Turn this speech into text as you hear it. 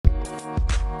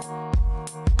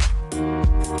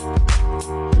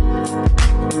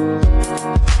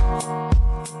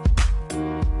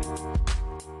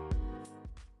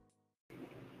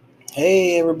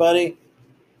Hey everybody,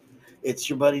 it's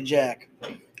your buddy Jack.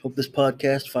 Hope this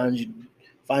podcast finds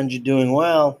you doing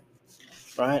well.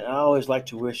 Right? I always like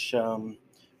to wish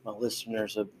my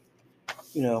listeners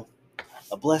you know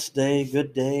a blessed day,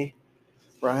 good day.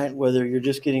 Right? Whether you're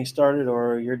just getting started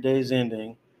or your day's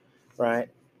ending. Right?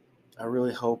 I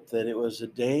really hope that it was a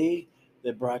day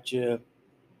that brought you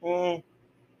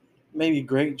maybe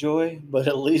great joy, but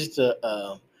at least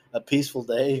a peaceful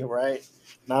day. Right?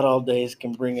 Not all days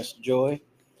can bring us joy,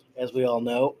 as we all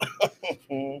know.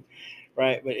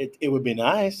 Right? But it would be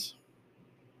nice,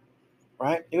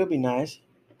 right? It would be nice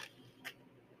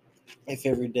if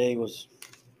every day was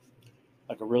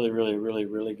like a really, really, really,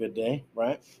 really good day,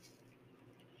 right?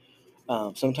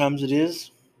 Sometimes it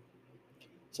is,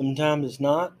 sometimes it's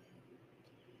not.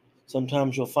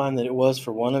 Sometimes you'll find that it was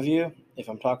for one of you, if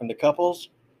I'm talking to couples,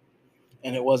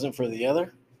 and it wasn't for the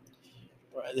other.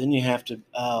 Right? Then you have to,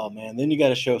 oh man, then you got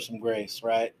to show some grace,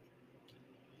 right?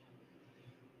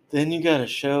 Then you got to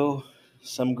show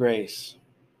some grace.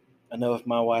 I know if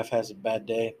my wife has a bad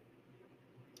day,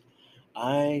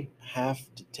 I have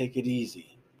to take it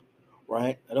easy,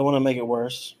 right? I don't want to make it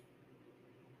worse,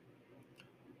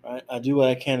 right? I do what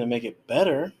I can to make it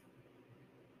better,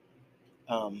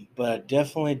 but I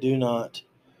definitely do not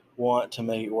want to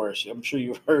make it worse. I'm sure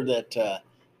you've heard that.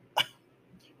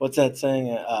 What's that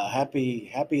saying?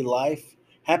 Happy life,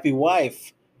 happy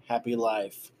wife, happy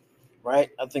life. Right?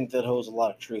 I think that holds a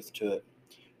lot of truth to it,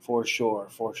 for sure,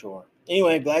 for sure.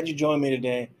 Anyway, glad you joined me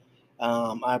today.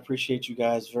 I appreciate you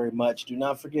guys very much. Do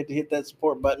not forget to hit that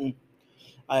support button.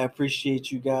 I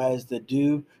appreciate you guys that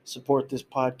do support this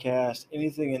podcast.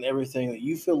 Anything and everything that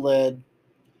you feel led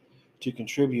to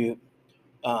contribute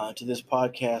to this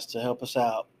podcast to help us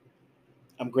out.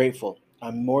 I'm grateful.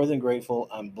 I'm more than grateful.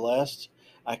 I'm blessed.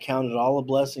 I count it all a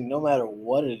blessing, no matter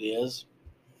what it is,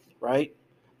 right?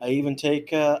 I even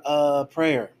take a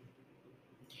prayer.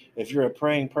 If you're a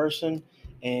praying person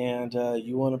and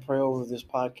you want to pray over this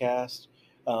podcast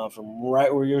from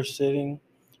right where you're sitting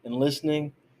and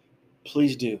listening,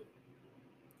 please do,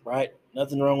 right?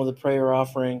 Nothing wrong with a prayer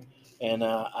offering, and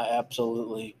I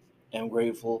absolutely am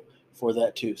grateful for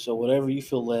that too. So, whatever you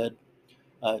feel led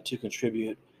to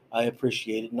contribute, I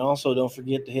appreciate it. And also, don't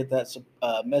forget to hit that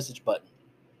message button.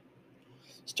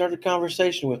 Start a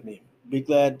conversation with me. Be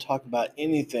glad to talk about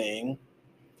anything,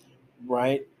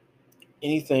 right?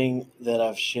 Anything that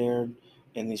I've shared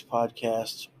in these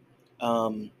podcasts.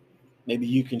 Um, Maybe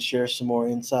you can share some more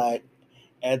insight,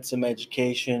 add some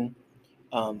education,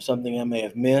 something I may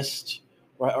have missed,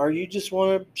 right? Or you just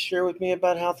want to share with me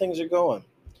about how things are going.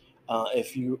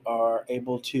 If you are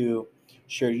able to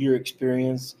share your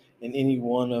experience in any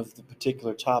one of the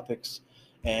particular topics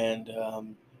and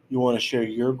you want to share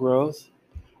your growth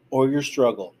or your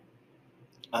struggle,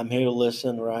 I'm here to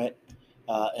listen, right?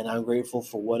 And I'm grateful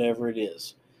for whatever it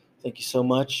is. Thank you so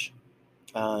much.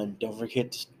 And don't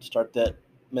forget to start that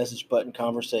message button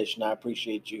conversation. I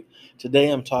appreciate you. Today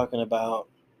I'm talking about,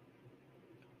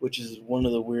 which is one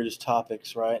of the weirdest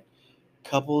topics, right?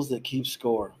 Couples that keep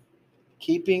score.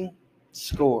 Keeping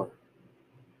score.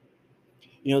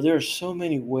 There are so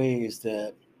many ways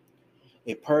that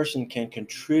a person can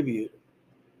contribute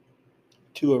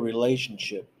to a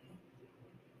relationship,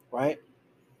 right?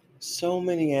 So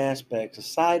many aspects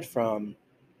aside from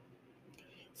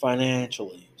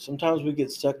financially. Sometimes we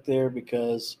get stuck there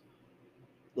because,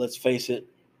 let's face it,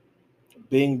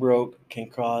 being broke can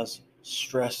cause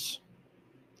stress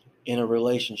in a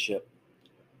relationship.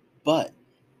 But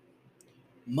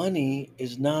money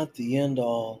is not the end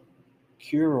all,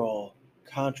 cure all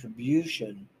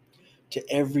contribution to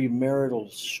every marital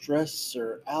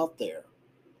stressor out there,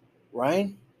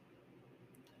 right?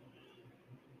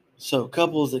 So,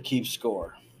 couples that keep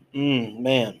score.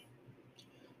 Man,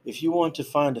 if you want to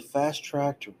find a fast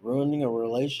track to ruining a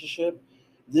relationship,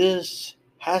 this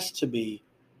has to be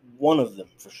one of them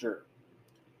for sure.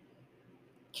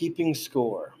 Keeping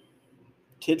score,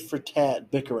 tit for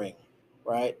tat bickering,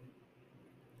 right?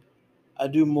 I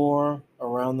do more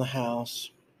around the house,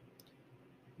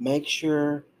 make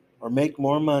sure or make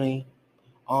more money,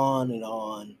 on and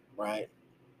on, right?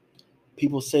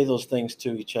 People say those things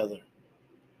to each other.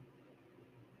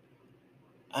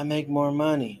 I make more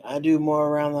money. I do more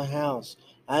around the house.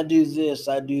 I do this.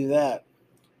 I do that.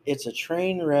 It's a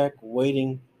train wreck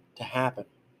waiting to happen.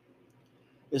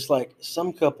 It's like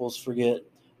some couples forget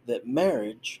that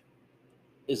marriage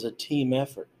is a team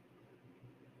effort.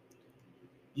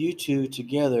 You two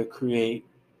together create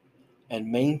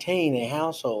and maintain a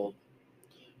household,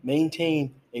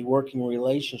 maintain a working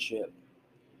relationship.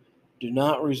 Do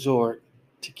not resort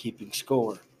to keeping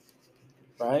score,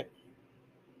 right?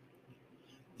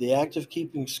 The act of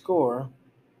keeping score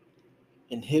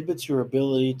inhibits your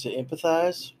ability to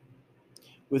empathize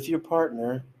with your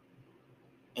partner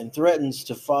and threatens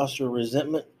to foster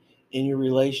resentment in your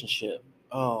relationship.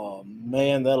 Oh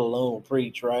man, that alone will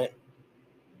preach, right?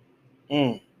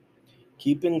 Mm.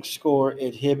 Keeping score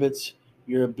inhibits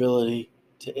your ability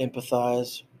to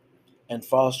empathize and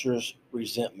fosters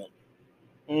resentment.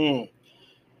 Mm.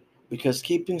 Because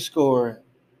keeping score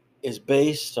is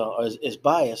biased.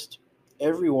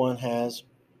 Everyone has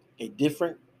a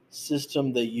different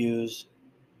system they use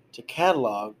to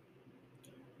catalog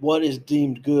what is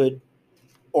deemed good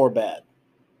or bad.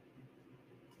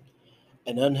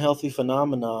 An unhealthy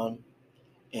phenomenon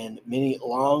in many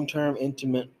long-term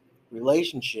intimate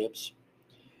relationships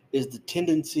is the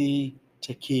tendency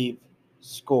to keep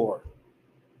score.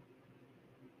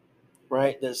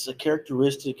 Right? That's a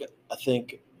characteristic, I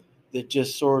think, that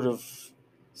just sort of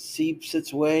seeps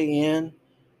its way in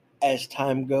as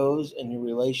time goes and your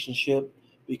relationship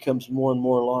becomes more and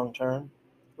more long term,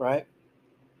 right?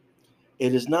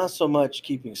 It is not so much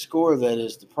keeping score that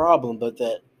is the problem, but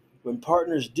that when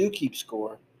partners do keep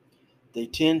score, they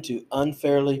tend to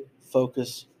unfairly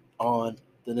focus on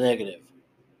the negative.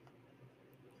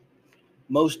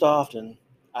 Most often,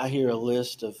 I hear a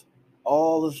list of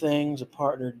all the things a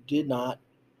partner did not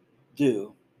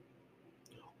do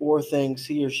or things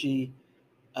he or she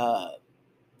uh,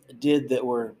 did that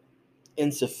were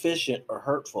insufficient or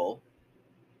hurtful.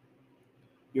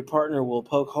 Your partner will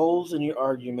poke holes in your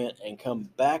argument and come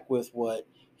back with what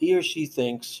he or she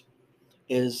thinks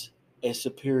is a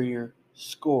superior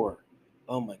score.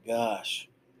 Oh my gosh.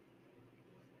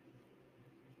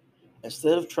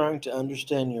 Instead of trying to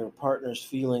understand your partner's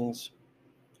feelings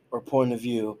or point of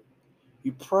view,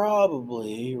 you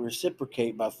probably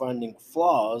reciprocate by finding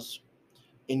flaws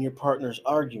in your partner's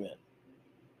argument.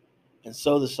 And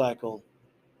so the cycle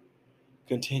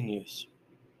continues.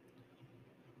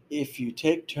 If you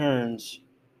take turns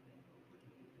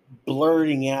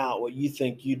blurting out what you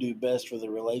think you do best for the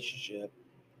relationship,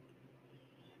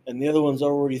 and the other one's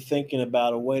already thinking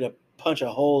about a way to punch a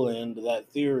hole into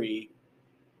that theory,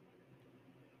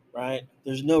 right?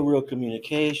 There's no real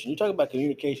communication. You talk about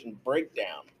communication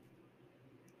breakdown,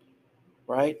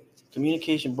 right?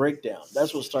 Communication breakdown.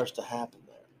 That's what starts to happen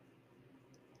there.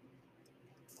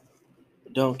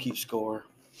 Don't keep score,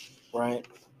 right?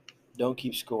 Don't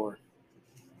keep score.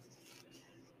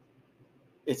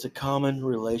 It's a common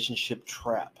relationship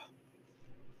trap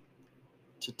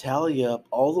to tally up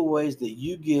all the ways that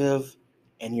you give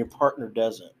and your partner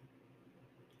doesn't.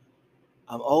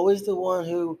 I'm always the one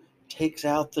who takes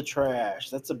out the trash.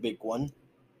 That's a big one.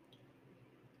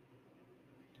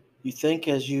 You think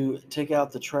as you take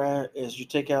out the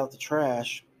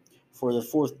trash for the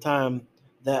fourth time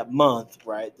that month,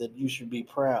 right, that you should be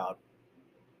proud,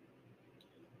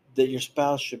 that your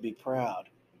spouse should be proud.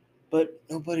 But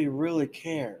nobody really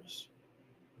cares.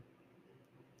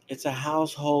 It's a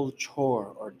household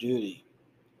chore or duty,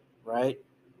 right?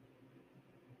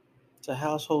 It's a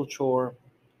household chore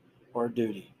or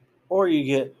duty. Or you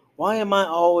get, why am I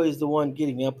always the one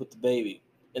getting up with the baby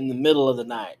in the middle of the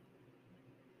night?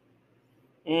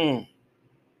 Mm.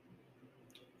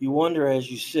 You wonder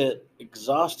as you sit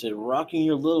exhausted, rocking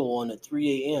your little one at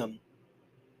 3 a.m.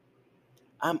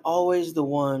 I'm always the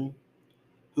one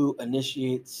who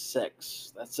initiates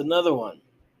sex. That's another one.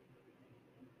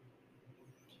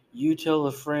 You tell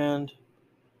a friend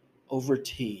over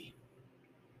tea.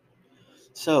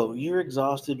 So you're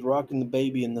exhausted rocking the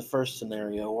baby in the first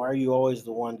scenario. Why are you always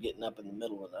the one getting up in the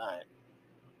middle of the night?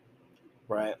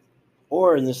 Right?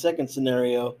 Or in the second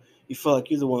scenario, you feel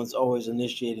like you're the one that's always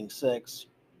initiating sex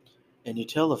and you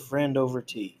tell a friend over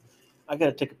tea. I got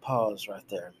to take a pause right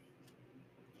there.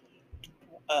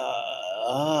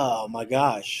 Oh my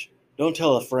gosh. Don't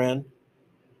tell a friend,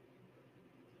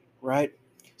 right?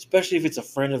 Especially if it's a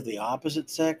friend of the opposite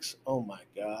sex. Oh my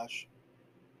gosh.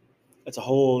 That's a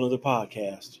whole other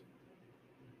podcast.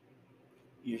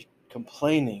 You're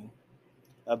complaining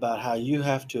about how you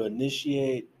have to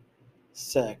initiate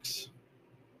sex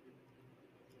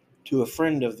to a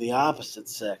friend of the opposite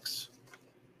sex.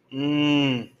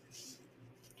 Mmm.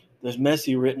 There's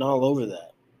messy written all over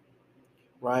that,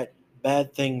 right?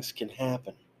 Bad things can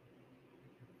happen.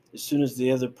 As soon as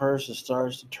the other person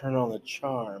starts to turn on the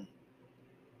charm,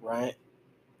 right?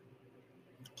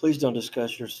 Please don't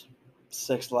discuss your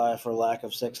sex life or lack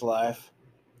of sex life.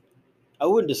 I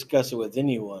wouldn't discuss it with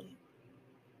anyone,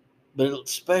 but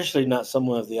especially not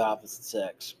someone of the opposite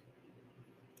sex.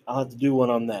 I'll have to do one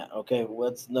on that. Okay, well,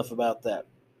 that's enough about that.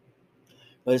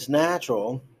 But it's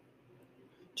natural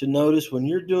to notice when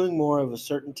you're doing more of a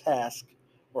certain task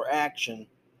or action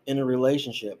in a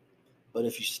relationship But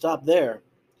if you stop there,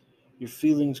 your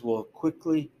feelings will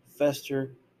quickly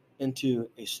fester into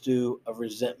a stew of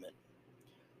resentment.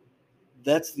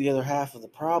 That's the other half of the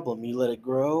problem. You let it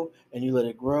grow and you let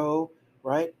it grow,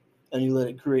 right? And you let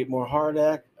it create more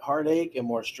heartache and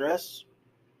more stress.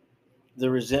 The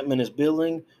resentment is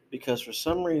building because for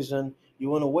some reason you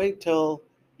want to wait till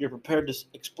you're prepared to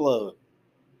explode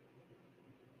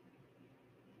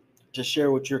to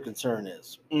share what your concern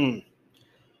is.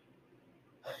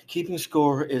 Keeping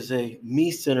score is a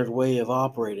me centered way of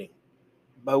operating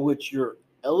by which you're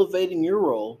elevating your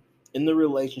role in the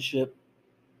relationship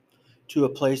to a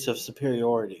place of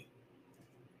superiority.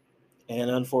 And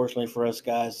unfortunately for us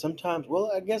guys, sometimes,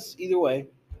 well, I guess either way,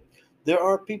 there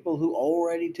are people who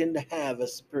already tend to have a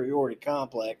superiority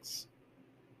complex,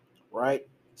 right?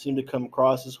 Seem to come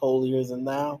across as holier than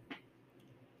thou.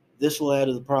 This will add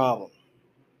to the problem,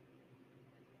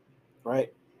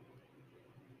 right?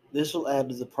 This will add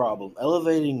to the problem,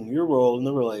 elevating your role in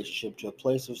the relationship to a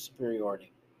place of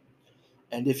superiority.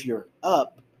 And if you're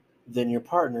up, then your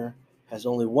partner has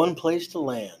only one place to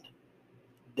land: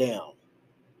 down.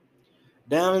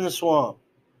 Down in the swamp,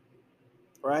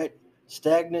 right?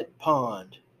 Stagnant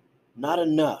pond, not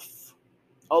enough.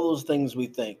 All those things we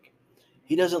think.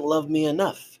 He doesn't love me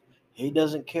enough. He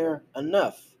doesn't care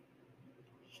enough.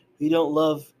 I don't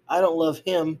love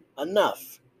him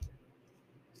enough.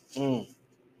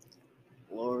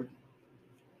 Lord,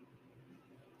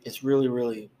 it's really,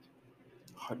 really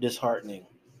disheartening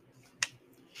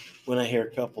when I hear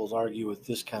couples argue with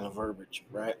this kind of verbiage,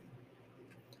 right?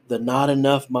 The not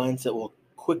enough mindset will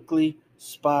quickly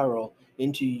spiral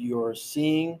into your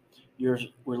seeing your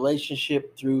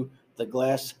relationship through the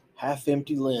glass half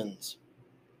empty lens,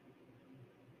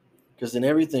 because then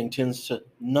everything tends to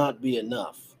not be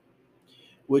enough,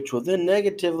 which will then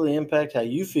negatively impact how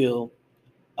you feel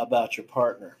about your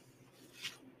partner.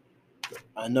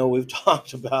 I know we've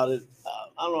talked about it,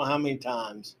 I don't know how many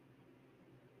times,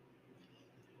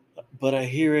 but I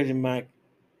hear it in my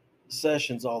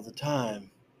sessions all the time,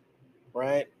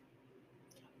 right?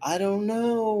 I don't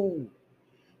know.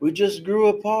 We just grew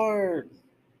apart.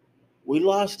 We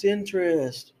lost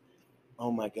interest.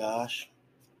 Oh my gosh.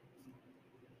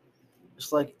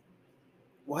 It's like,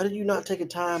 why did you not take a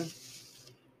time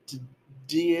to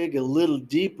dig a little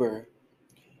deeper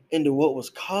into what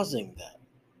was causing that?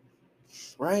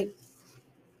 Right?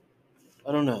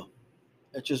 I don't know.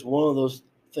 It's just one of those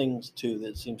things, too,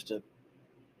 that seems to.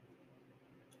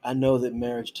 I know that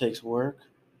marriage takes work.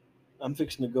 I'm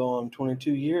fixing to go on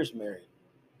 22 years married.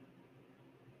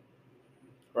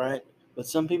 Right? But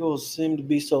some people seem to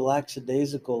be so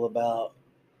lackadaisical about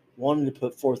wanting to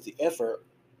put forth the effort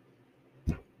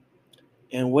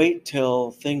and wait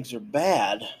till things are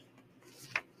bad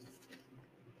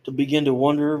to begin to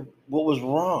wonder what was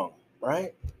wrong,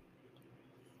 right?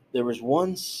 There was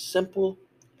one simple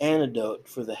antidote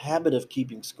for the habit of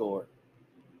keeping score: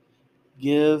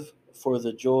 give for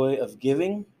the joy of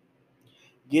giving,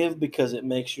 give because it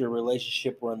makes your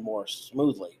relationship run more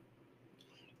smoothly,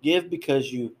 give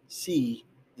because you see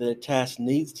that a task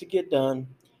needs to get done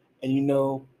and you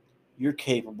know you're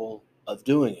capable of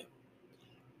doing it.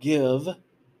 Give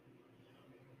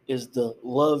is the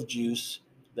love juice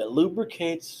that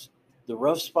lubricates the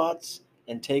rough spots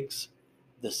and takes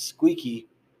the squeaky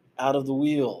out of the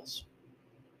wheels,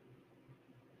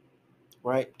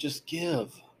 right? Just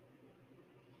give.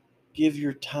 Give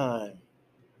your time,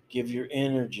 give your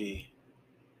energy,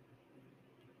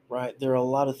 right? There are a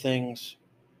lot of things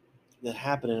that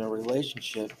happen in a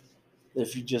relationship that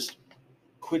if you just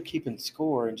quit keeping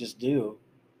score and just do,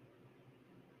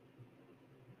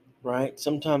 right?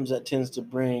 Sometimes that tends to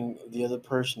bring the other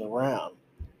person around.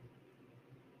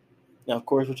 Now, of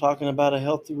course, we're talking about a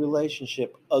healthy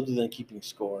relationship other than keeping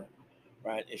score,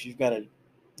 right? If you've got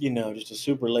just a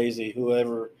super lazy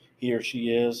whoever he or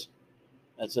she is,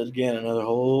 that's again another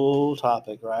whole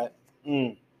topic, right?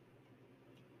 When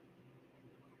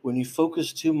you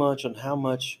focus too much on how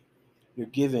much you're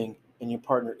giving and your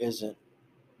partner isn't,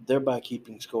 thereby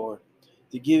keeping score,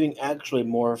 the giving actually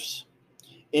morphs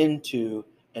into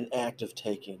an act of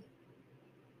taking,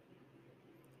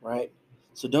 right?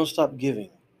 So don't stop giving.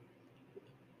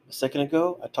 A second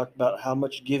ago, I talked about how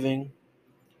much giving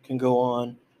can go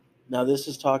on. Now, this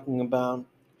is talking about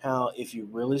how if you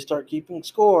really start keeping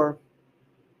score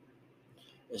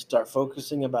and start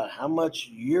focusing about how much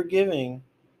you're giving,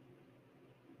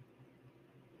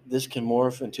 this can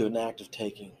morph into an act of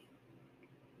taking.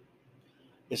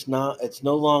 It's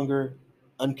no longer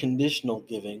unconditional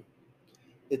giving.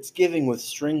 It's giving with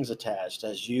strings attached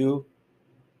as you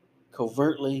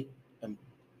covertly and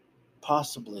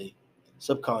possibly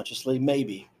subconsciously,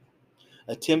 maybe,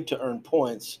 attempt to earn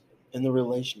points in the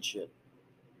relationship.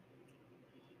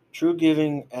 True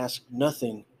giving asks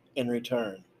nothing in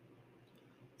return.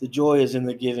 The joy is in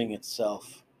the giving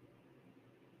itself,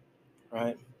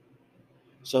 right?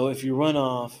 So if you run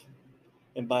off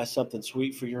and buy something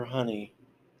sweet for your honey,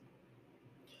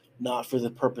 not for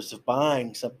the purpose of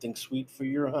buying something sweet for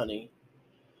your honey,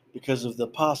 because of the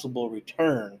possible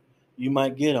return you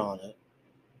might get on it,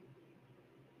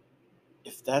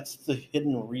 if that's the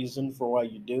hidden reason for why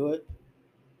you do it,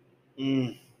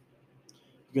 you're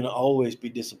going to always be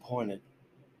disappointed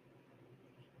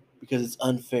because it's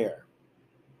unfair.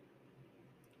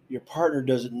 Your partner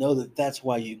doesn't know that that's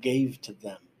why you gave to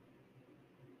them.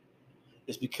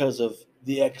 It's because of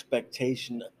the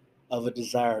expectation of a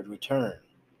desired return.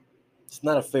 It's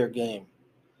not a fair game.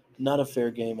 Not a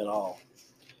fair game at all.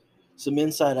 Some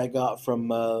insight I got from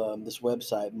this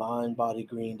website,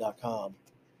 mindbodygreen.com.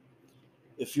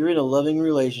 If you're in a loving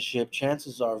relationship,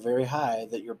 chances are very high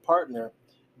that your partner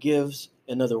gives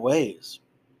in other ways.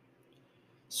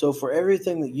 So, for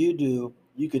everything that you do,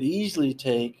 you could easily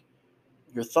take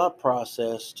your thought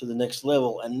process to the next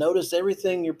level and notice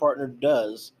everything your partner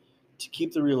does to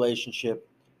keep the relationship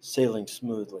sailing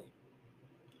smoothly.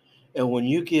 And when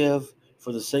you give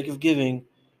for the sake of giving,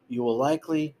 you will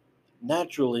likely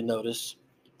naturally notice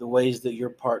the ways that your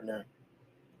partner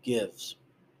gives.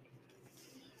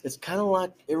 It's kind of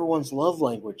like everyone's love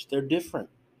language. They're different.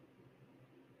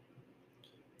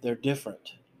 They're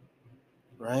different,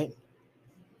 right?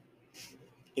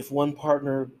 If one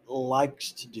partner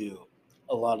likes to do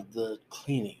a lot of the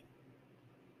cleaning,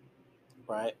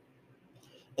 right?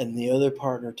 And the other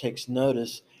partner takes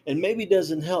notice and maybe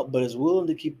doesn't help, but is willing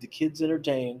to keep the kids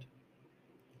entertained,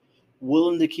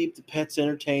 willing to keep the pets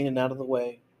entertained and out of the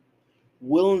way,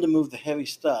 willing to move the heavy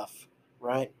stuff,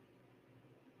 right?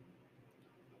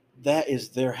 That is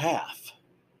their half,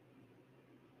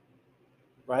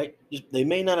 right? They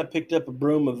may not have picked up a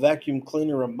broom, a vacuum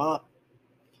cleaner, a mop,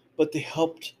 but they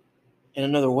helped in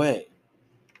another way.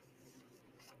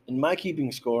 In my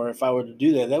keeping score, if I were to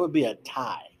do that, that would be a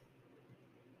tie,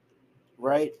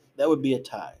 right? That would be a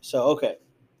tie. So, okay,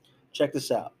 check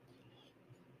this out.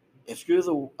 If you're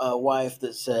the wife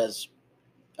that says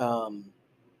um,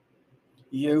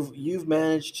 you've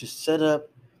managed to set up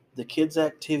the kids'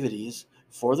 activities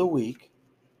for the week,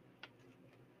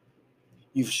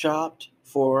 you've shopped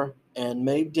for and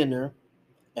made dinner,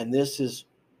 and this is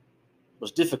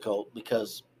was difficult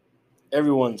because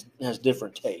everyone has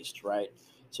different taste, right?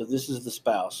 So this is the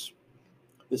spouse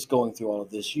that's going through all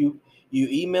of this. You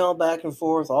email back and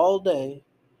forth all day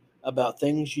about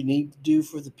things you need to do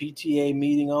for the PTA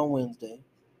meeting on Wednesday,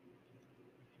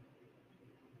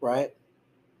 right?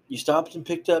 You stopped and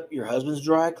picked up your husband's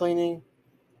dry cleaning,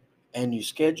 and you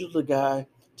scheduled a guy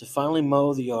to finally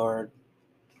mow the yard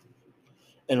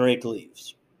and rake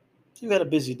leaves. So you've had a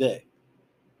busy day.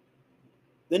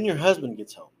 Then your husband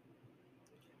gets home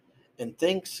and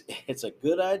thinks it's a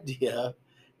good idea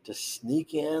to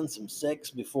sneak in some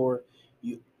sex before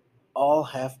you all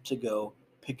have to go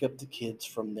pick up the kids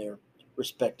from their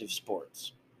respective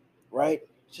sports, right?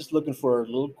 Just looking for a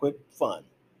little quick fun.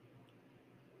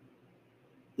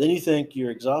 Then you think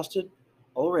you're exhausted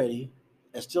already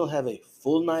and still have a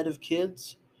full night of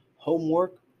kids,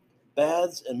 homework,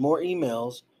 baths, and more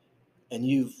emails, and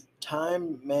you've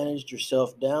time managed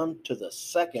yourself down to the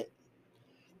second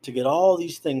to get all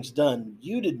these things done.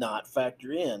 You did not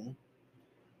factor in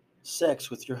sex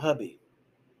with your hubby.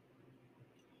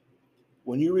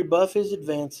 When you rebuff his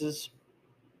advances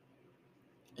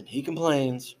and he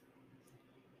complains,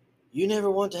 you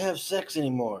never want to have sex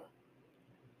anymore.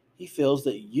 He feels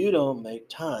that you don't make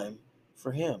time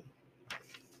for him.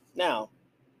 Now,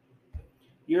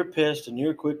 you're pissed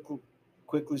and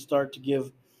quickly start to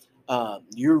give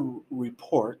your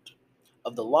report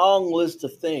of the long list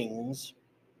of things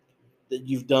that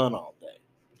you've done all day.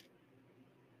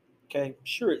 Okay,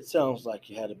 sure, it sounds like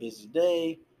you had a busy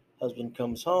day. Husband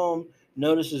comes home,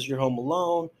 notices you're home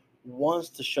alone, wants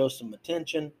to show some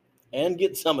attention and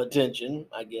get some attention,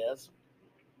 I guess.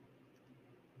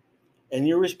 And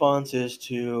your response is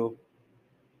to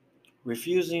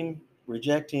refuse him,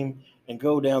 reject him, and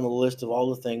go down the list of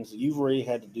all the things that you've already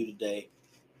had to do today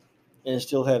and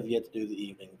still have yet to do the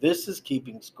evening. This is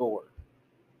keeping score.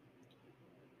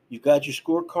 You've got your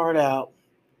scorecard out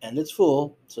and it's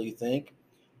full, so you think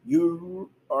you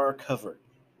are covered.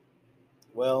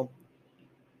 Well,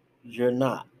 you're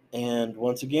not. And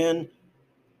once again,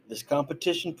 this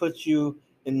competition puts you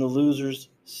in the loser's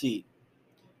seat.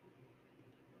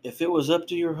 If it was up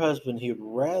to your husband, he would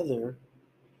rather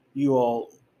you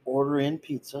all order in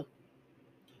pizza.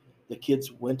 The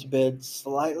kids went to bed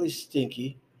slightly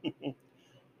stinky,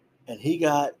 and he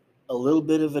got a little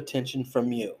bit of attention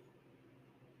from you.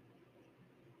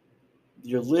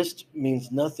 Your list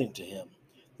means nothing to him.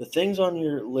 The things on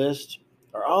your list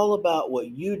are all about what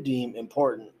you deem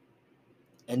important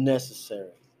and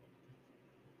necessary.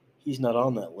 He's not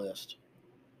on that list.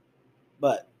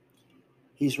 But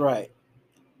he's right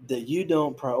that you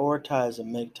don't prioritize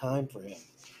and make time for him.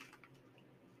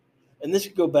 And this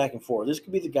could go back and forth. This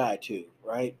could be the guy too,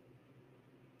 right?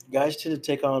 Guys tend to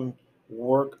take on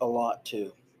work a lot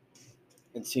too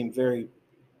and seem very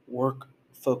work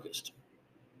focused.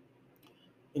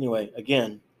 Anyway,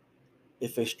 again,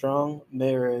 if a strong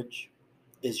marriage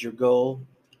is your goal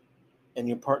and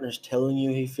your partner's telling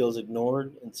you he feels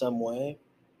ignored in some way,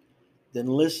 then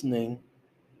listening,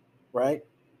 right?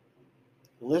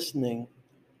 Listening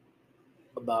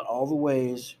about all the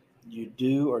ways you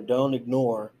do or don't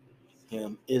ignore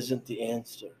him isn't the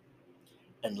answer.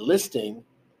 And listing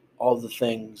all the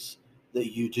things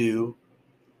that you do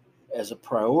as a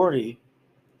priority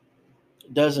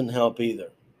doesn't help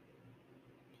either.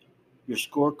 Your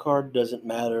scorecard doesn't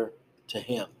matter to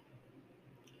him.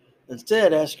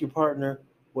 Instead, ask your partner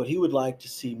what he would like to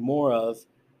see more of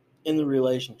in the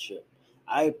relationship.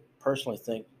 I personally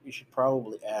think you should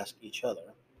probably ask each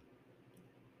other,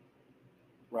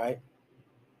 right?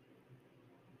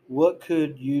 What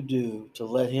could you do to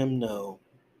let him know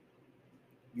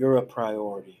you're a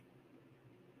priority?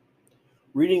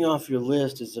 Reading off your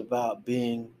list is about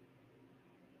being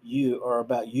you or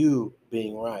about you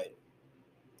being right.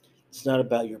 It's not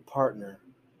about your partner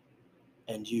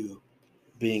and you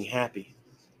being happy,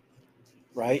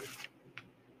 right?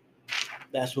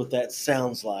 That's what that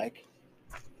sounds like.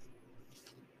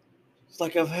 It's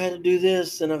like I've had to do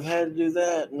this and I've had to do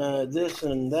that and this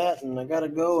and that and I gotta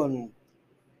go and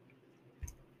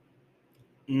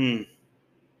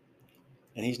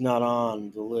he's not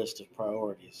on the list of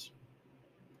priorities.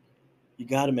 You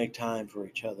got to make time for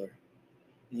each other,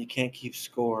 and you can't keep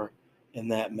score in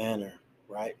that manner,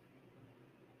 right?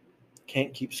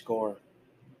 Can't keep score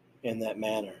in that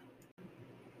manner.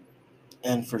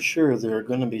 And for sure, there are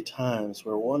going to be times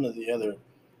where one or the other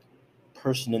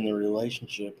person in the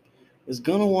relationship is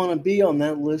going to want to be on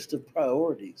that list of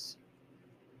priorities,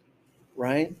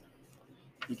 right?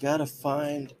 You got to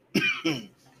find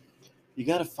you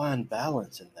got to find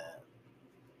balance in that.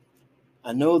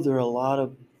 I know there are a lot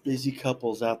of busy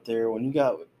couples out there. When you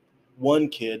got one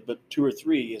kid, but two or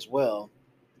three as well,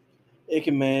 it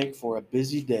can make for a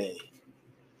busy day,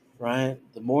 right?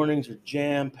 The mornings are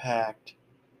jam packed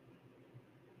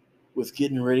with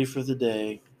getting ready for the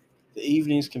day. The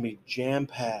evenings can be jam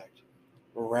packed.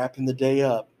 We're wrapping the day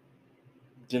up,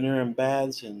 dinner and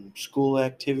baths and school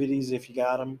activities if you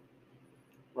got them,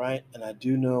 right? And I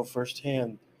do know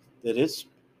firsthand that it's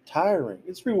tiring.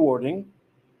 It's rewarding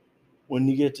when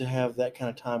you get to have that kind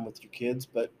of time with your kids,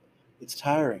 but it's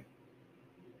tiring.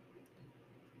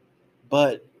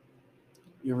 But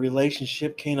your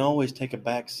relationship can't always take a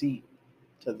back seat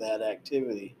to that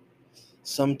activity.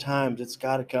 Sometimes it's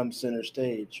got to come center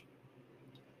stage,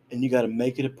 and you got to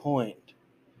make it a point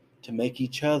to make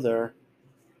each other,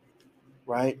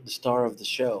 right, the star of the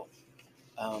show.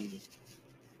 Um,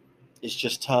 it's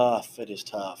just tough. It is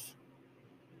tough,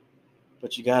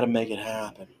 but you got to make it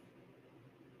happen,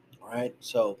 right?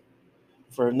 So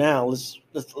for now, let's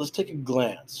take a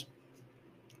glance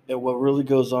at what really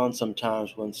goes on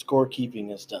sometimes when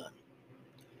scorekeeping is done.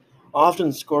 Often,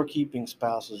 scorekeeping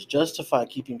spouses justify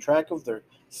keeping track of their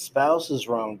spouse's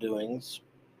wrongdoings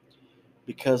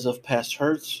because of past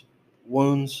hurts,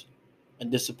 wounds,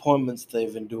 and disappointments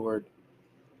they've endured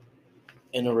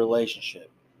in a relationship.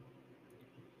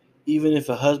 Even if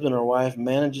a husband or wife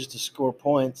manages to score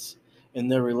points in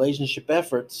their relationship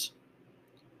efforts,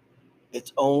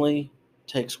 it only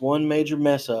takes one major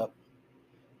mess up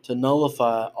to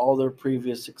nullify all their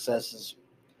previous successes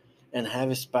and have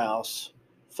a spouse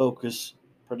focus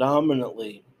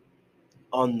predominantly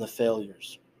on the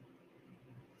failures.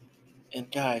 And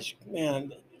guys,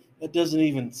 man, that doesn't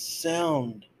even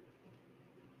sound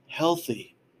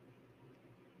healthy.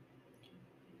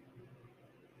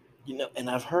 And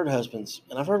I've heard husbands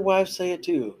and I've heard wives say it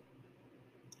too.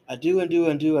 I do and do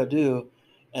and do, I do,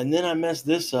 and then I mess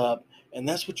this up, and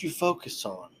that's what you focus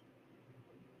on.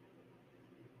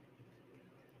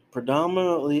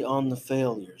 Predominantly on the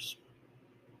failures.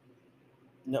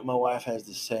 My wife has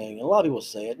this saying, and a lot of people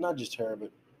say it, not just her,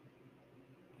 but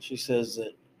she says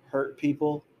that hurt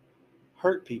people.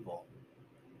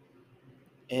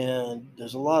 And I think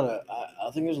there's a lot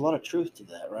of truth to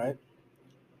that, right?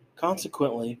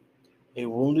 Consequently, a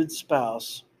wounded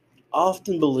spouse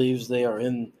often believes they are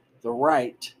in the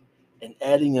right and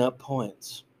adding up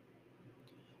points.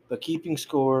 But keeping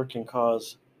score can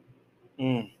cause,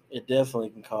 it definitely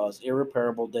can cause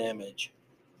irreparable damage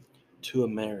to a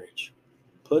marriage.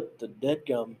 Put the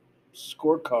deadgum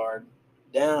scorecard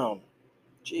down.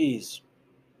 Jeez,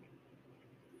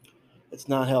 it's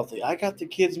not healthy. I got the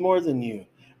kids more than you.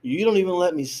 You don't even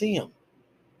let me see them.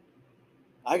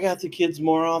 I got the kids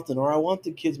more often, or I want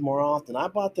the kids more often. I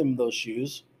bought them those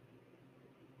shoes.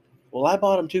 Well, I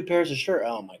bought them 2 pairs of shirts.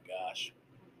 Oh my gosh.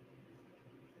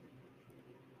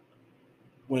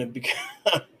 When it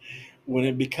when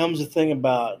it becomes a thing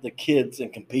about the kids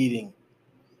and competing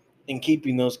and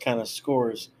keeping those kind of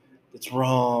scores, it's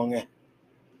wrong.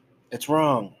 It's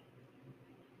wrong.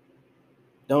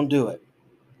 Don't do it.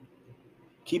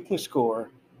 Keeping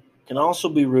score can also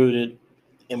be rooted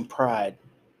in pride.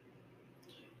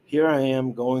 Here I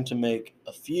am going to make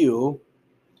a few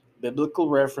biblical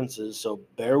references, so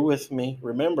bear with me.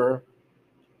 Remember,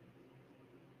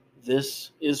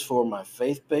 this is for my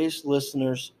faith based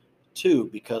listeners too,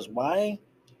 because why?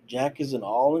 Jack is an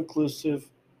all inclusive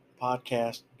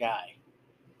podcast guy.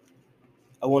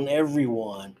 I want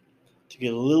everyone to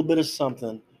get a little bit of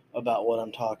something about what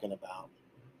I'm talking about.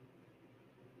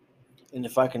 And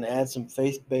if I can add some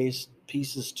faith based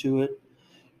pieces to it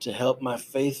to help my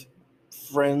faith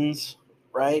friends,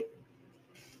 right,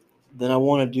 then I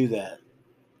want to do that.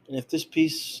 And if this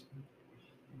piece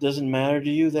doesn't matter to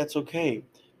you, that's okay.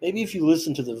 Maybe if you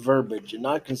listen to the verbiage and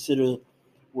not consider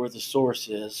where the source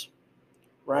is,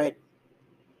 right?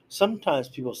 Sometimes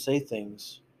people say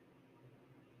things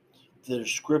that are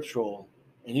scriptural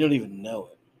and you don't even know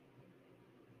it.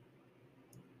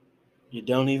 You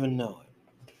don't even know it.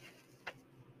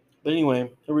 But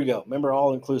anyway, here we go. Remember,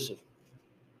 all inclusive.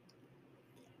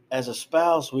 As a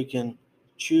spouse, we can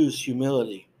choose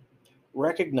humility,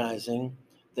 recognizing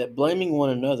that blaming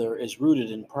one another is rooted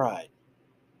in pride.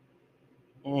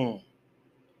 Mm.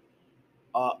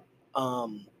 Uh,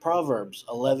 Proverbs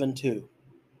 11:2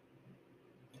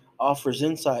 offers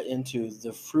insight into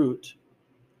the fruit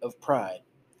of pride.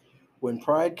 When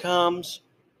pride comes,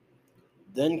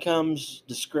 then comes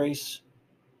disgrace,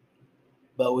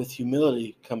 but with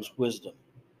humility comes wisdom.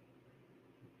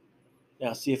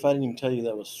 Now, see, if I didn't even tell you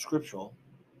that was scriptural,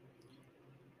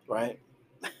 right?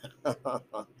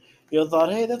 You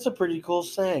thought, hey, that's a pretty cool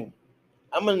saying.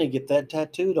 I'm going to get that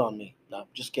tattooed on me. No,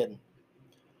 just kidding.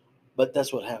 But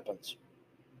that's what happens,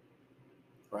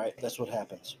 right? That's what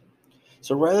happens.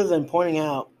 So rather than pointing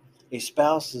out a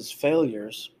spouse's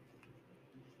failures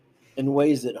in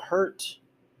ways that hurt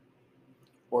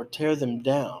or tear them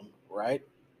down, right?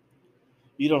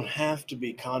 You don't have to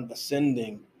be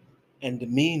condescending and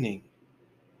demeaning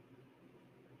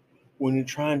when you're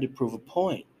trying to prove a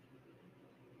point,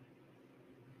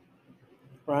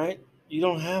 right? You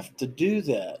don't have to do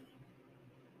that.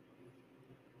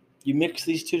 You mix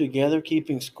these two together,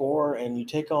 keeping score, and you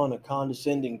take on a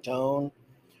condescending tone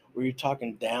where you're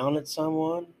talking down at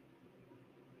someone,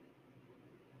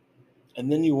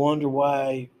 and then you wonder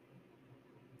why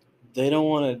they don't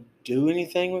want to do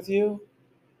anything with you.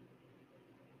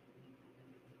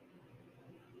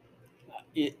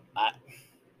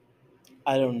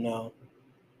 I don't know.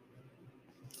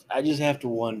 I just have to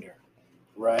wonder,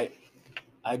 right?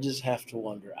 I just have to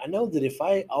wonder. I know that if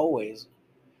I always,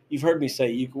 you've heard me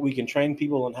say, we can train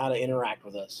people on how to interact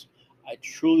with us. I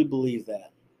truly believe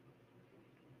that.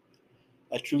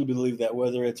 I truly believe that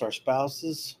whether it's our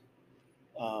spouses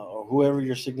or whoever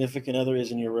your significant other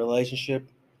is in your relationship,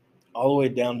 all the way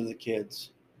down to the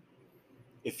kids.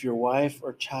 If your wife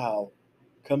or child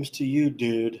comes to you,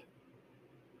 dude,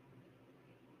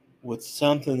 with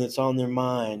something that's on their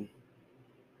mind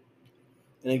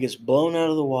and it gets blown out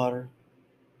of the water,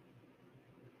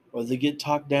 or they get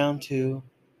talked down to,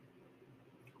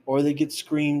 or they get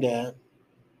screamed at,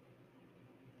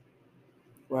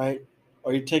 right?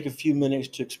 Or you take a few minutes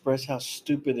to express how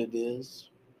stupid it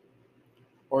is,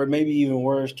 or maybe even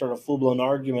worse, start a full blown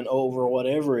argument over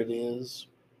whatever it is,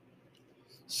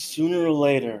 sooner or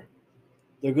later,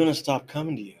 they're going to stop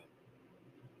coming to you.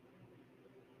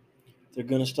 They're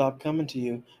going to stop coming to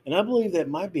you. And I believe that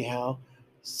might be how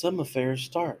some affairs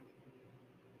start.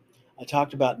 I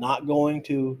talked about not going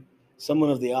to someone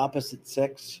of the opposite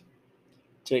sex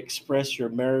to express your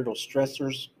marital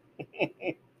stressors.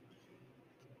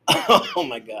 Oh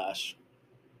my gosh.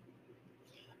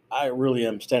 I really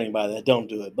am standing by that. Don't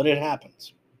do it. But it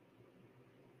happens.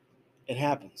 It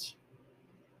happens.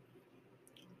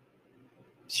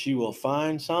 She will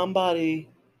find somebody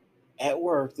at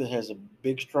work that has a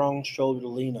big, strong shoulder to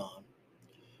lean on.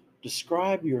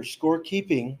 Describe your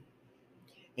scorekeeping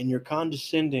and your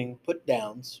condescending put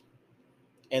downs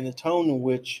and the tone in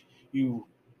which you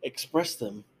express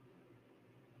them,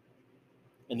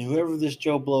 And whoever this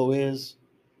Joe Blow is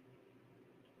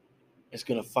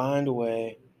going to find a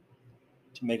way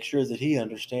to make sure that he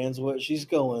understands what she's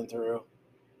going through.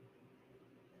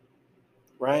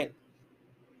 Right?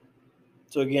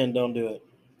 So again, don't do it.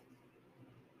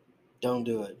 Don't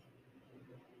do it.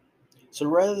 So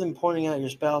rather than pointing out your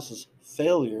spouse's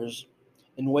failures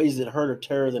in ways that hurt or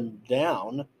tear them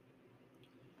down,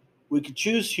 we could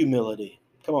choose humility.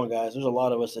 Come on, guys. There's a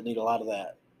lot of us that need a lot of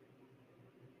that.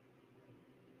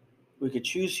 We could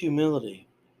choose humility,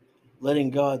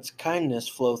 letting God's kindness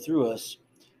flow through us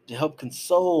to help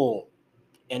console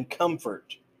and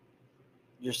comfort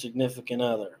your significant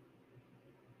other.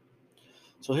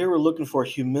 So here we're looking for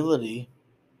humility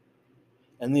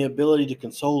and the ability to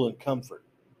console and comfort.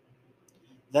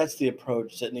 That's the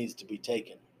approach that needs to be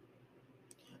taken,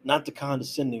 not the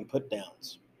condescending put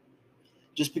downs.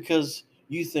 Just because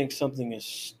you think something is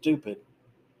stupid,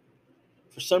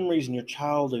 for some reason your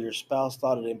child or your spouse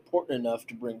thought it important enough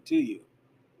to bring to you.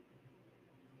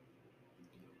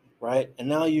 Right? And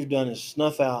now you've done is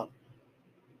snuff out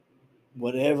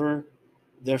whatever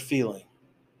they're feeling.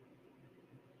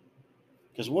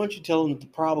 Because once you tell them that the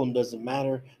problem doesn't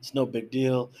matter, it's no big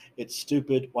deal, it's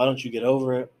stupid, why don't you get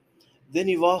over it? Then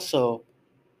you've also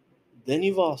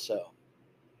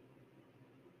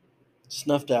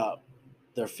snuffed out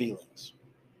their feelings.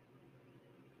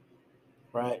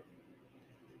 Right?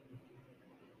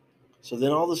 So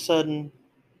then all of a sudden,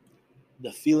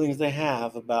 the feelings they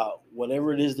have about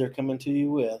whatever it is they're coming to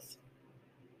you with,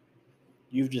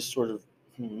 you've just sort of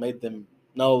made them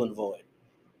null and void.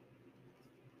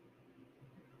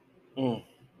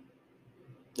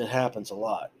 It happens a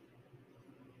lot.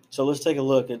 So let's take a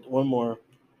look at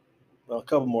a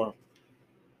couple more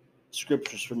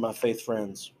scriptures for my faith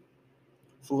friends.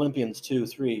 Philippians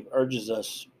 2:3 urges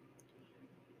us,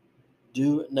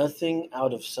 do nothing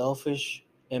out of selfish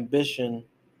ambition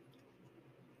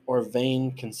or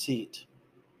vain conceit.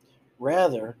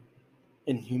 Rather,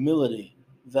 in humility,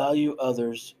 value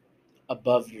others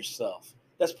above yourself.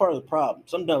 That's part of the problem.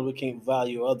 Sometimes we can't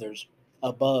value others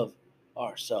above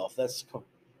ourselves. That's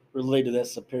related to that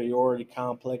superiority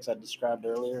complex I described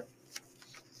earlier.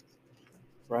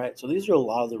 Right? So these are a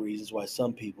lot of the reasons why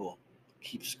some people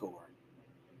keep score.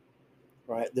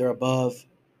 Right? They're above,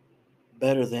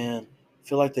 better than,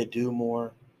 feel like they do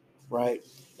more, right?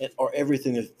 Or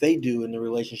everything that they do in the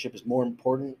relationship is more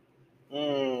important.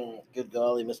 Good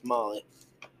golly, Miss Molly.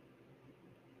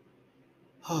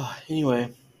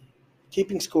 Anyway,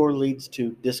 keeping score leads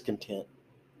to discontent.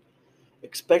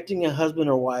 Expecting a husband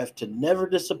or wife to never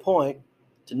disappoint,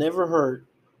 to never hurt,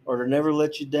 or to never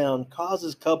let you down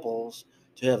causes couples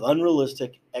to have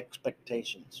unrealistic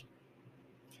expectations.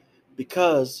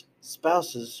 Because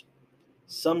spouses,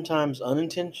 sometimes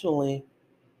unintentionally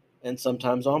and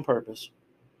sometimes on purpose,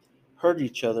 hurt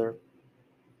each other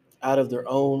out of their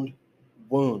own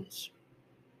wounds.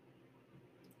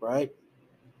 Right?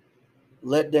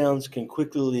 Letdowns can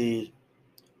quickly lead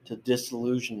to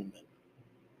disillusionment.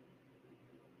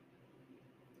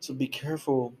 So be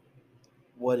careful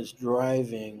what is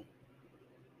driving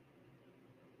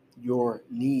your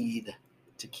need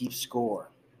to keep score.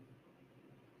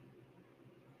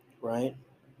 Right?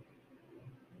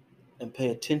 And pay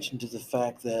attention to the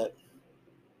fact that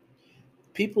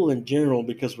people in general,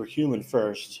 because we're human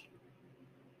first,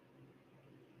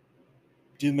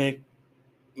 do make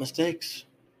mistakes.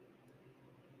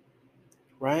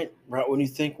 Right? Right when you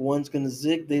think one's going to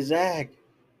zig, they zag.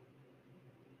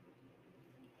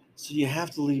 So you have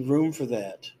to leave room for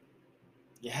that.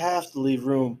 You have to leave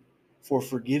room for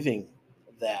forgiving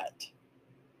that.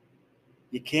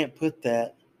 You can't put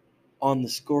that on the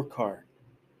scorecard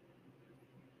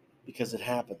because it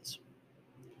happens.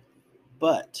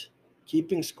 But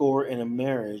keeping score in a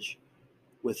marriage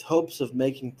with hopes of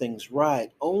making things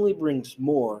right only brings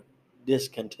more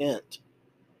discontent.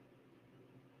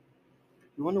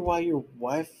 You wonder why your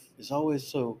wife is always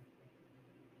so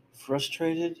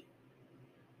frustrated?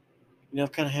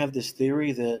 I've kind of have this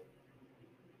theory that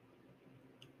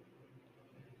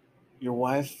your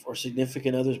wife or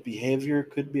significant other's behavior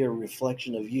could be a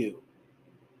reflection of you.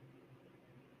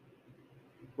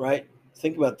 Right?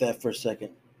 Think about that for a second.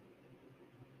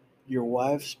 Your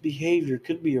wife's behavior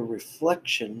could be a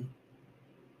reflection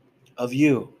of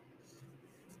you.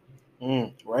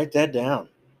 Write that down.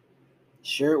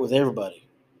 Share it with everybody.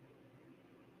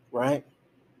 Right?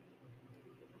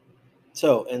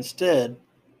 So instead,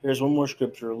 here's one more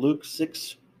scripture. Luke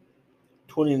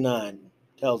 6:29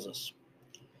 tells us,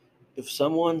 if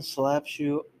someone slaps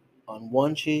you on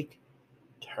one cheek,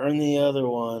 turn the other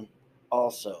one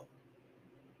also.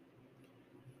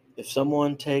 If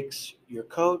someone takes your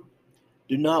coat,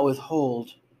 do not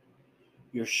withhold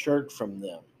your shirt from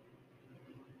them.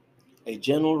 A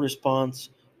gentle response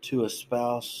to a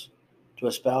spouse's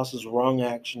wrong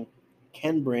action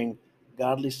can bring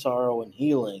godly sorrow and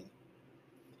healing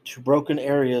to broken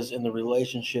areas in the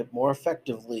relationship more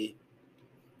effectively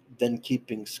than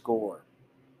keeping score,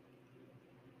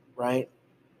 right?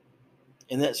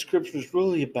 And that scripture is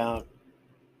really about,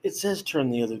 it says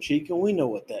turn the other cheek, and we know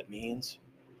what that means,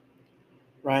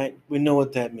 right? We know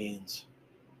what that means.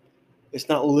 It's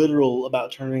not literal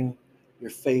about turning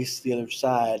your face the other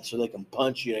side so they can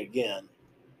punch you again.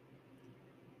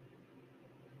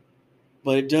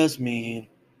 But it does mean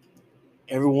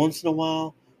every once in a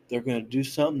while, they're going to do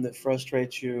something that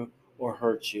frustrates you or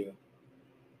hurts you,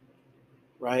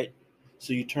 right?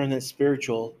 So you turn that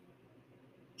spiritual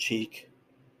cheek,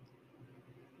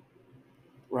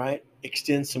 right?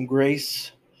 Extend some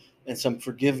grace and some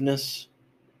forgiveness,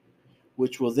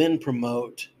 which will then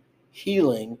promote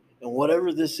healing and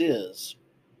whatever this is,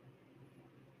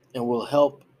 and will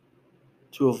help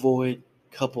to avoid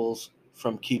couples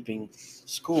from keeping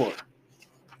score,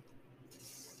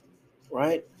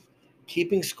 right?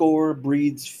 Keeping score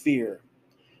breeds fear.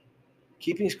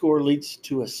 Keeping score leads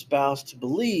to a spouse to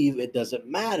believe it doesn't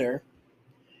matter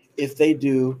if they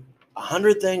do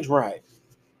 100 things right,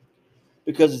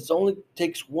 because it only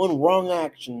takes one wrong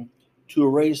action to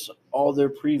erase all their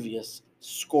previous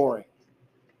scoring.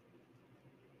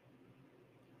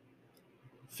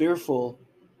 Fearful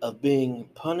of being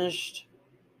punished,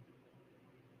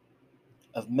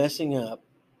 of messing up,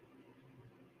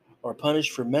 or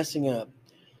punished for messing up,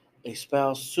 a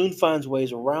spouse soon finds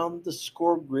ways around the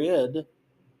score grid,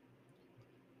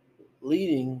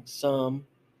 leading some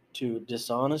to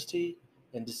dishonesty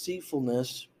and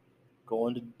deceitfulness,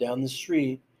 down the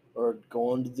street or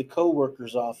going to the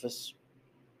co-worker's office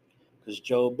because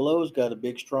Joe Blow's got a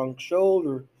big strong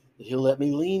shoulder that he'll let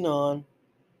me lean on,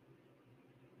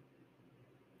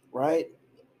 right?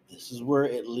 This is where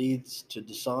it leads to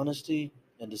dishonesty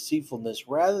and deceitfulness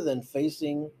rather than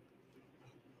facing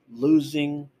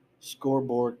losing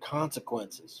scoreboard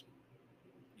consequences.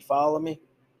 You follow me?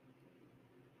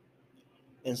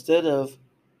 Instead of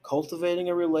cultivating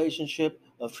a relationship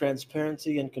of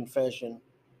transparency and confession,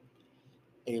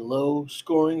 a low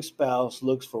scoring spouse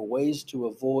looks for ways to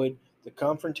avoid the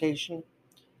confrontation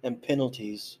and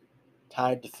penalties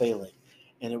tied to failing.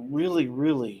 And it really,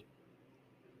 really,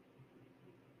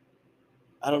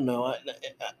 I don't know,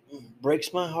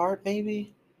 breaks my heart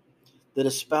maybe that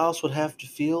a spouse would have to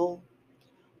feel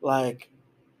like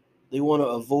they want to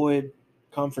avoid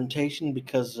confrontation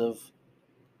because of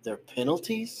their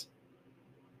penalties,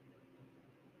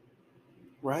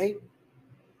 right?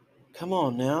 Come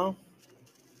on now.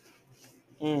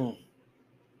 Mm.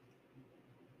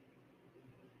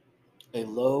 A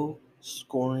low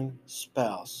scoring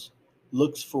spouse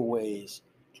looks for ways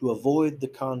to avoid the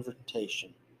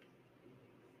confrontation.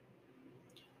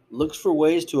 Looks for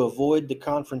ways to avoid the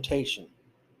confrontation.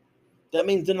 That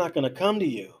means they're not going to come to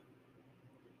you.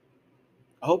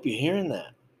 I hope you're hearing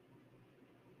that.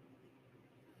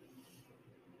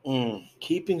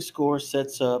 Keeping score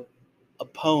sets up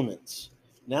opponents.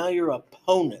 Now you're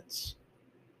opponents.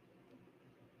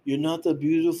 You're not the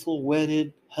beautiful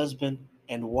wedded husband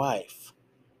and wife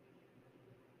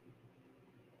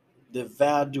that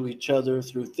vowed to each other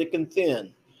through thick and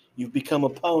thin. You've become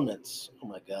opponents. Oh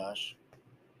my gosh.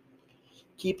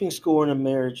 Keeping score in a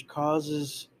marriage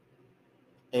causes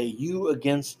a you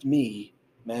against me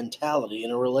mentality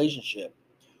in a relationship,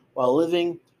 while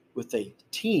living with a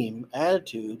team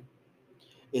attitude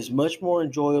is much more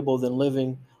enjoyable than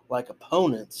living like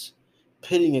opponents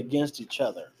pitting against each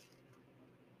other.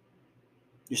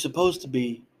 You're supposed to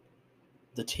be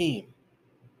the team,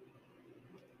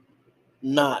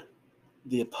 not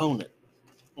the opponent.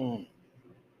 Mm,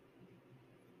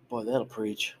 Boy, that'll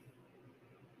preach.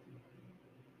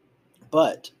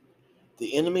 But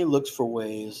the enemy looks for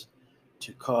ways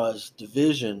to cause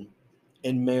division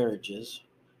in marriages,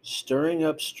 stirring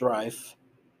up strife,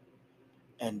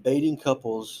 and baiting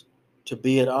couples to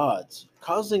be at odds,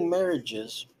 causing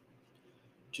marriages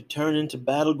to turn into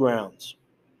battlegrounds.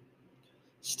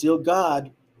 Still,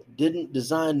 God didn't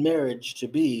design marriage to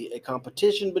be a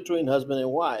competition between husband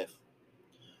and wife,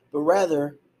 but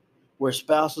rather where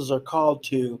spouses are called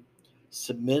to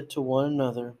submit to one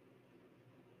another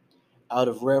out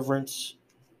of reverence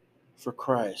for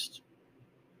Christ.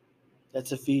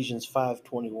 That's Ephesians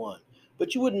 5:21.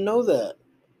 But you wouldn't know that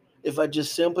if I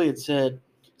just simply had said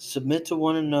submit to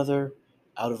one another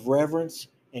out of reverence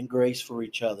and grace for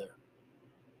each other.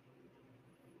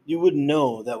 You wouldn't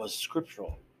know that was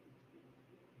scriptural.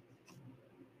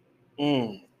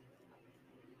 Mm,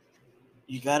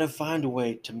 You got to find a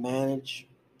way to manage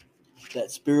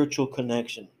that spiritual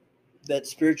connection, that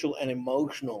spiritual and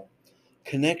emotional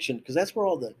connection, because that's where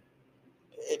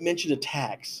it mentioned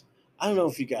attacks. I don't know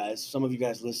if some of you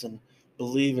guys listen,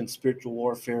 believe in spiritual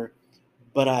warfare,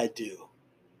 but I do.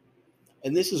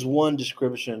 And this is one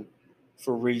description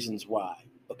for reasons why.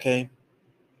 Okay.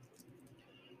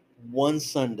 One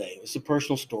Sunday, it's a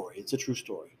personal story, it's a true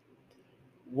story.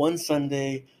 One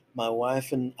Sunday, my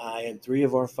wife and I and 3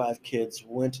 of our 5 kids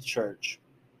went to church.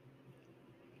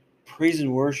 Praise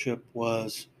and worship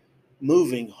was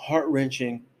moving, heart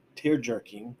wrenching, tear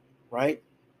jerking, right?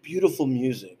 Beautiful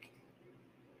music.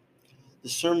 The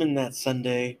sermon that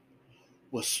Sunday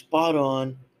was spot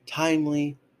on,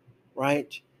 timely,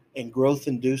 right? And growth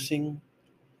inducing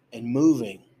and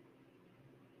moving.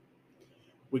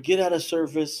 We get out of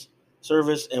service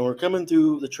and we're coming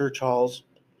through the church halls,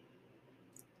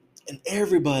 and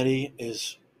everybody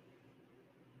is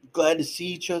glad to see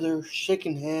each other,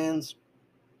 shaking hands,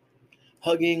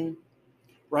 hugging,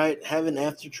 right? Having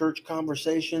after church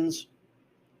conversations.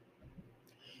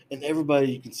 And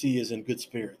everybody you can see is in good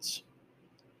spirits,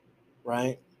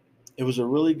 right? It was a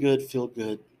really good, feel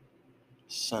good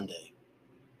Sunday.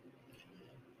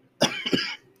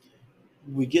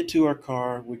 We get to our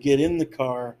car, we get in the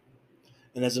car,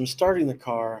 and as I'm starting the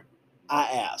car, I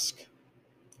ask,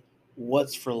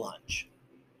 "What's for lunch?"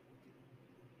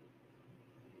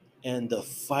 And the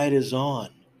fight is on.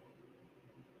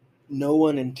 No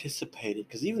one anticipated,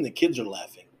 because even the kids are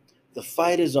laughing. The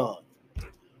fight is on.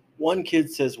 One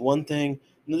kid says one thing,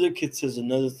 another kid says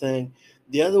another thing.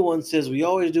 The other one says, "We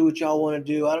always do what y'all want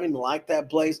to do. I don't even like that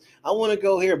place. I want to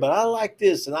go here, but I like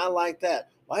this and I like that.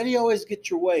 Why do you always get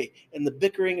your way?" And the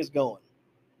bickering is going,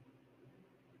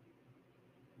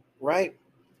 right?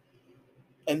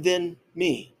 And then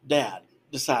me, dad,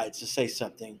 decides to say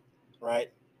something,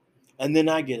 right? And then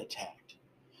I get attacked.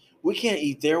 "We can't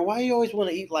eat there. Why do you always want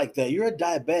to eat like that? You're a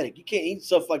diabetic. You can't eat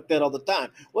stuff like that all the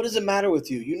time. What does it matter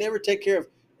with you? You never take care of..."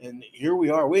 And here we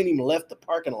are. We ain't even left the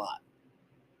parking lot.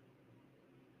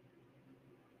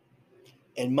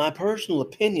 In my personal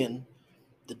opinion,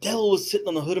 the devil was sitting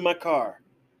on the hood of my car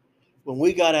when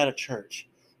we got out of church,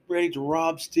 ready to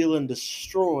rob, steal, and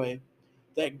destroy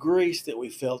that grace that we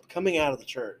felt coming out of the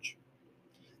church,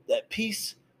 that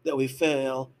peace that we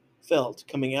felt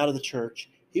coming out of the church.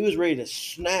 He was ready to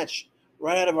snatch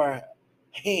right out of our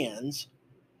hands,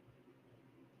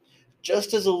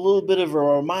 just as a little bit of a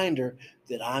reminder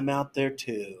that I'm out there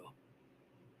too.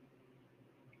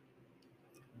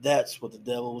 That's what the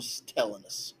devil was telling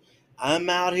us.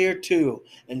 I'm out here too.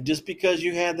 And just because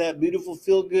you had that beautiful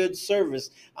feel good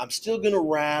service, I'm still going to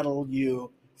rattle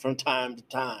you from time to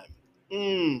time.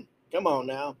 Come on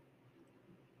now.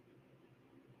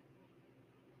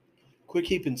 Quit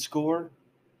keeping score,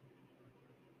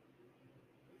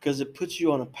 because it puts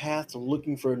you on a path to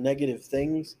looking for negative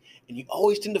things, and you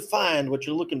always tend to find what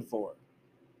you're looking for.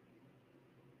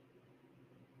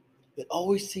 It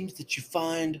always seems that you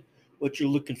find what you're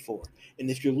looking for. And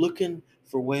if you're looking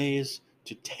for ways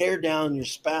to tear down your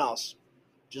spouse,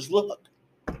 just look.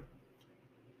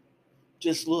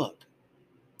 Just look.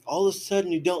 All of a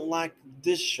sudden, you don't like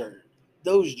this shirt,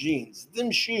 those jeans, them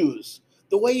shoes,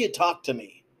 the way you talk to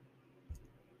me.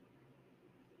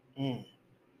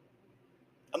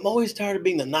 I'm always tired of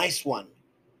being the nice one.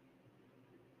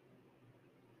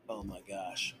 Oh my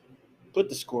gosh. Put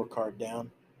the scorecard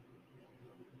down.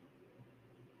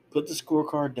 Put the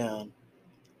scorecard down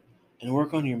and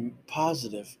work on your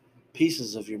positive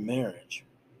pieces of your marriage.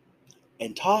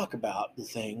 And talk about the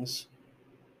things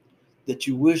that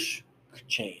you wish could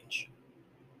change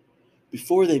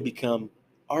before they become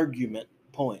argument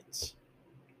points.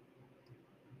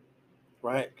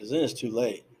 Right? Because then it's too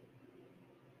late.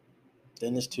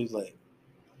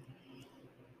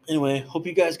 Anyway, hope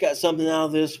you guys got something out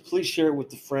of this. Please share it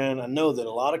with a friend. I know that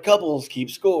a lot of couples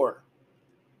keep score,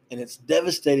 and it's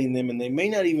devastating them, and they may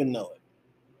not even know it.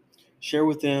 Share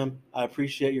with them. I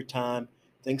appreciate your time.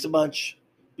 Thanks a bunch.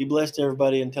 Be blessed,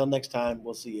 everybody. Until next time,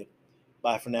 we'll see you.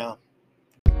 Bye for now.